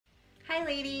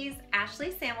ladies,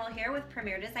 Ashley Samuel here with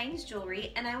Premier Designs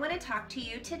Jewelry, and I want to talk to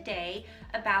you today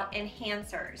about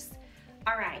enhancers.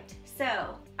 Alright,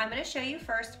 so I'm going to show you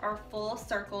first our full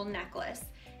circle necklace.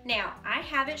 Now, I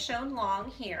have it shown long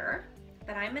here,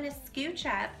 but I'm going to scooch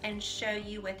up and show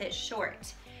you with it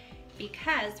short.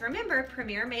 Because remember,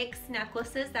 Premier makes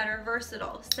necklaces that are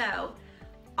versatile, so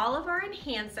all of our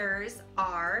enhancers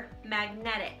are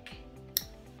magnetic,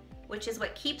 which is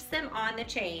what keeps them on the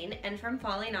chain and from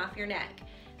falling off your neck.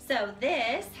 So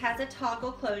this has a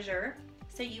toggle closure,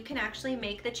 so you can actually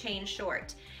make the chain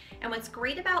short. And what's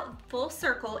great about full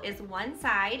circle is one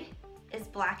side is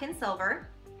black and silver,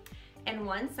 and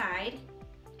one side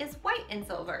is white and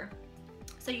silver.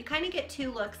 So you kind of get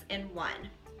two looks in one.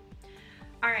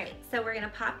 All right, so we're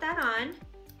gonna pop that on,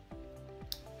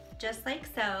 just like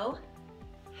so.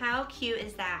 How cute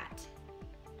is that?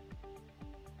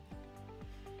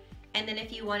 And then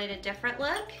if you wanted a different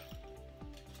look,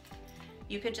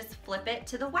 you could just flip it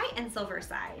to the white and silver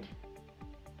side.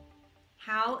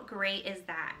 How great is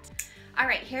that? All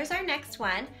right, here's our next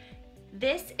one.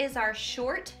 This is our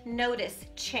short notice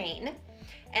chain,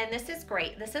 and this is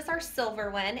great. This is our silver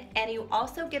one, and you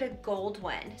also get a gold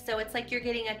one. So it's like you're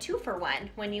getting a 2-for-1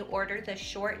 when you order the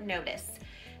short notice.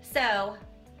 So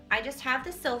I just have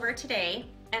the silver today,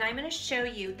 and I'm gonna show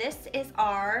you, this is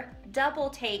our double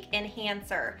take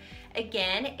enhancer.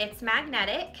 Again, it's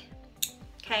magnetic,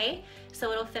 okay?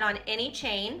 So it'll fit on any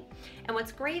chain. And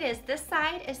what's great is this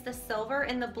side is the silver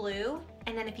and the blue,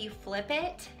 and then if you flip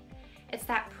it, it's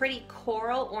that pretty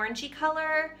coral orangey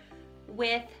color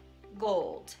with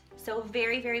gold. So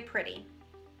very, very pretty.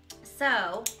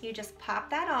 So you just pop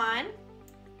that on.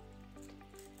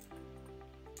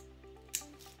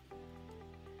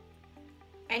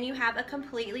 And you have a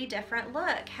completely different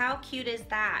look. How cute is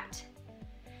that?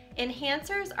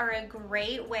 Enhancers are a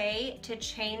great way to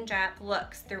change up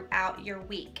looks throughout your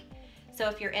week. So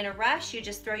if you're in a rush, you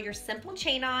just throw your simple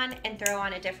chain on and throw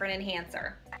on a different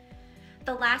enhancer.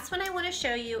 The last one I want to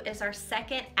show you is our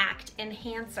second act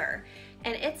enhancer,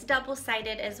 and it's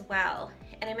double-sided as well.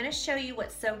 And I'm going to show you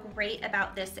what's so great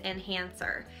about this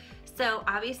enhancer. So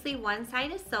obviously one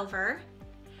side is silver,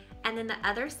 and then the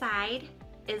other side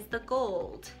is the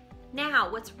gold. Now,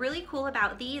 what's really cool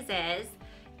about these is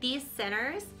these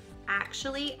centers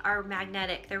actually are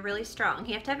magnetic. They're really strong.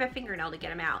 You have to have a fingernail to get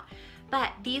them out.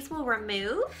 But these will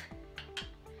remove,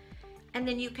 and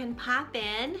then you can pop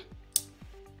in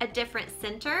a different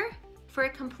center for a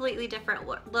completely different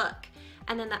look.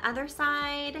 And then the other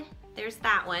side, there's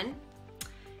that one.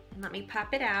 And let me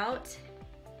pop it out.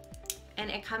 And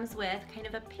it comes with kind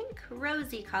of a pink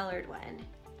rosy colored one.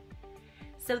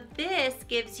 So this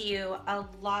gives you a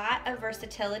lot of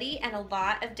versatility and a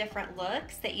lot of different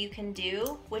looks that you can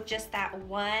do with just that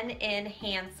one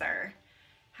enhancer.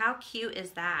 How cute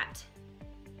is that?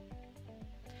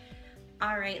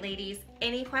 All right, ladies,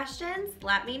 any questions?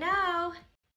 Let me know.